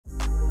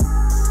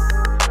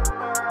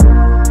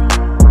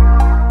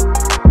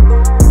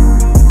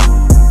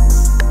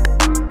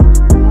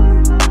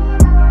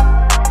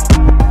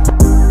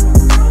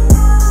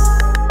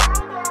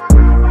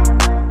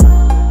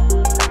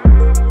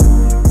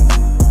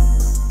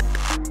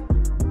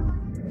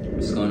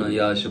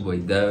It's your boy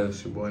Dev.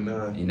 It's your boy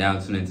Ni. You're now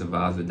tuned into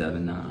Vibes with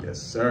Dev&Ni. Yes,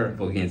 sir.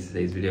 Before we get into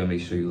today's video, make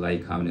sure you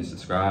like, comment, and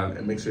subscribe.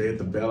 And make sure you hit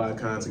the bell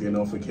icon to get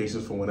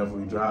notifications for whenever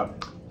we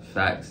drop.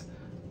 Facts.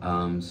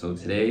 So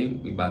today,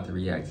 we about to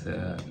react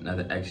to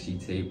another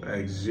XG tape.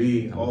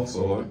 XG.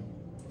 Also,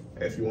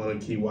 if you want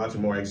to keep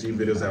watching more XG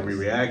videos that we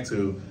react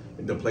to,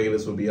 the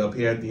playlist will be up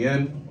here at the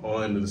end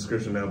or in the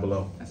description down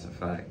below. That's a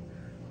fact.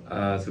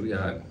 So we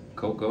got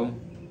Coco,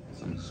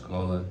 some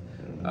Scholar,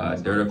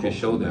 Dirt Up Your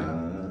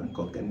Shoulder.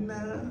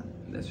 Coconut.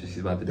 That's what she's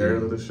about to do.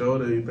 Dirt Up the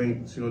Shoulder. You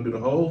think she's gonna do the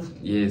whole?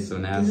 Yeah. So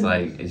now it's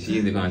like, is she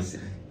either gonna?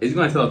 Is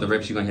gonna tell off the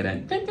rip? She gonna hear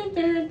that?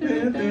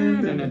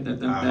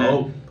 I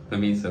hope. I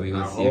mean, so we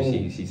gonna see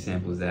if she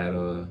samples that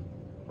or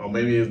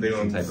maybe if they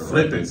gonna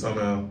flip it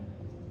somehow.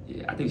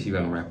 Yeah, I think she's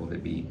gonna rap over the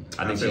beat.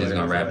 I think she's just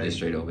gonna rap it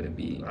straight over the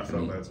beat. I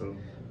felt that too.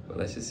 But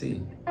let's just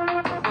see.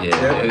 Yeah.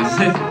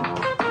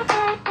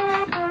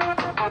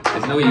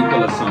 There's no way you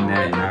pull a song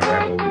that and not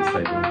rap over this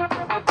type of.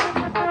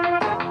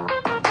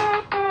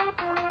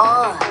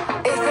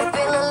 If you're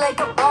feeling like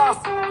a boss,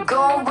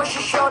 go and brush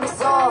your shoulders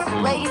off.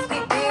 Ladies be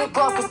big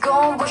bosses,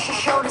 go and brush your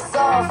shoulders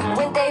off.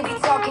 When they be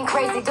talking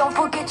crazy, don't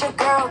forget your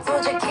girl.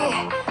 Told you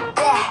get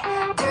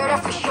that dirt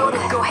off your shoulder.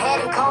 Go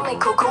ahead and call me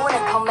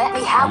Coconut, come at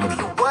me how if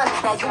you want.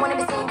 Now you wanna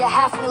be seen to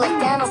half me like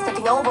Thanos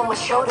stepping over my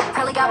shoulder.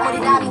 Probably got more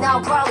than I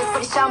now, probably for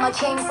the shot my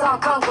king is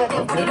on conquer.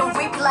 Then put it on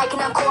repeat like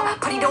an encore,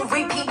 put it on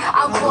repeat,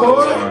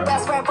 encore. Yeah,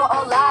 best rapper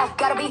alive,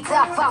 gotta be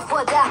top 5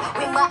 for that.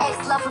 With my ex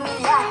love for me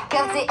live,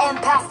 got the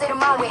end past it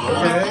mind with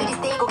haters.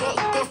 They go get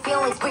their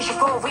feelings, wishing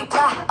for a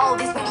reply. All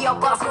these media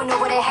boss go know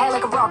what they had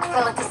like a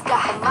Rockefeller to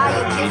sky. My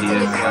kids to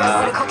the curse,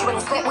 for the culture when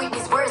I sweat with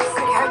these words.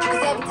 Could it hurt you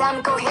cause every time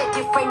you go hit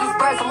different, these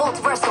birds are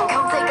multiversal.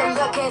 Come take a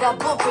look at a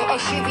blueprint,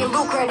 and she be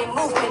lucrative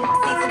movement.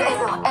 See to the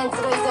Izzo, and to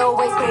the Izzo,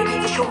 always ready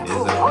to show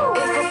proof.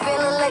 If you're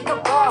feeling like a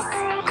boss,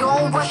 go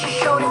and brush your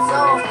shoulders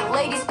off.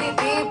 Ladies be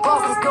big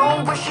bosses, go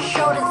and brush your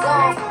shoulders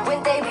off.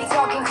 When they be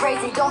talking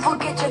crazy, don't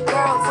forget your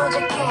girl. Told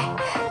you get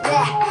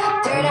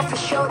that dirt off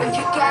your shoulder,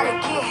 you gotta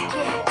get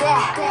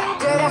that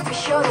dirt off your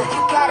shoulder,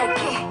 you gotta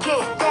get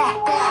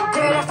that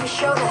dirt off your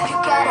shoulder, you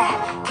gotta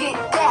get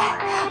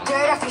that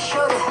dirt off your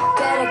shoulder,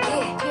 gotta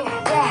get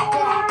that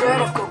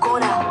dirt off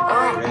Coconut.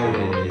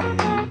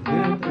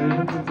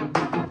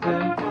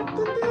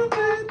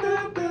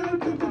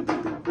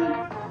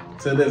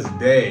 To this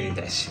day,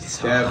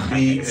 that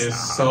beat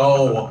is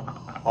so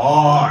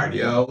hard,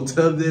 yo.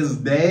 To this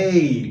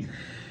day.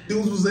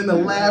 Dudes was in the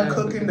lab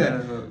cooking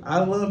that. I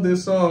love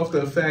this song for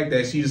the fact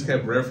that she just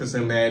kept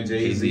referencing mad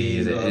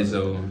Jay-Z's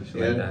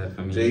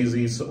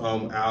Jay-Z's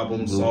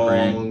album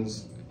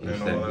songs and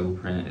all that.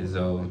 Blueprint,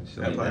 Izzo,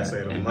 Empire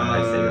State of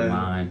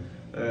Mind.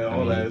 And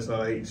all that. So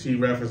like she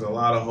referenced a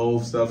lot of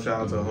Hove stuff.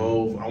 Shout out to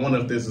Hove. I wonder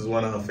if this is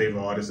one of her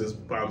favorite artists.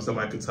 Probably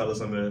somebody could tell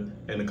us in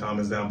the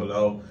comments down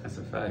below. That's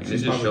a fact. It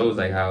just shows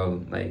like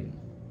how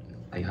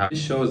it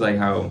shows like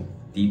how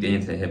deep they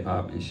into hip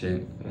hop and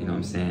shit. You know what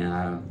I'm saying?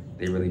 How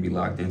they really be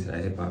locked into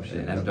that hip hop shit.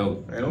 And that's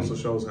dope. It also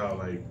shows how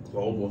like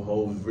global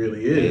Hove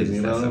really is.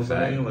 You know what I'm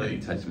saying?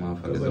 Like touch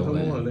motherfuckers like, over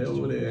come on, they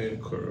over there in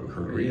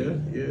Korea.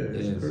 Yeah,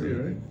 it's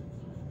Korea, right?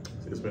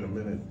 It's been a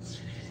minute.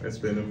 It's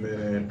been a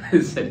minute.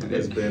 It's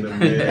been a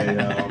minute,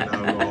 y'all. I'm not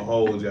gonna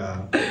hold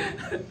y'all.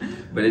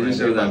 But it just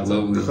shows how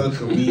globally.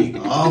 Cook me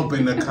up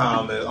in the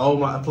comments. Oh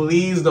my!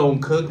 Please don't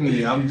cook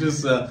me. I'm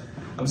just a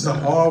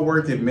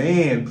hard-working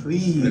man.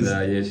 Please.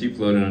 Yeah, she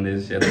floated on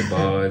this. She had the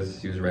bars.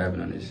 She was rapping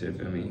on this shit.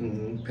 For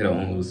me, put her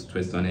own little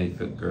twist on it.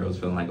 For girls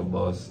feeling like a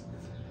boss.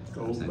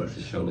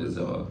 She shoulders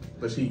off.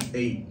 But she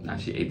ate. Nah,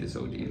 she ate this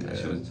OG. That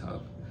shit was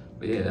tough.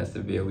 But yeah, that's the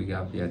video we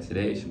got for you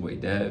today. It's your boy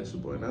Dev. It's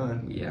your boy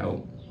Ni. We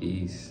out.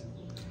 Peace.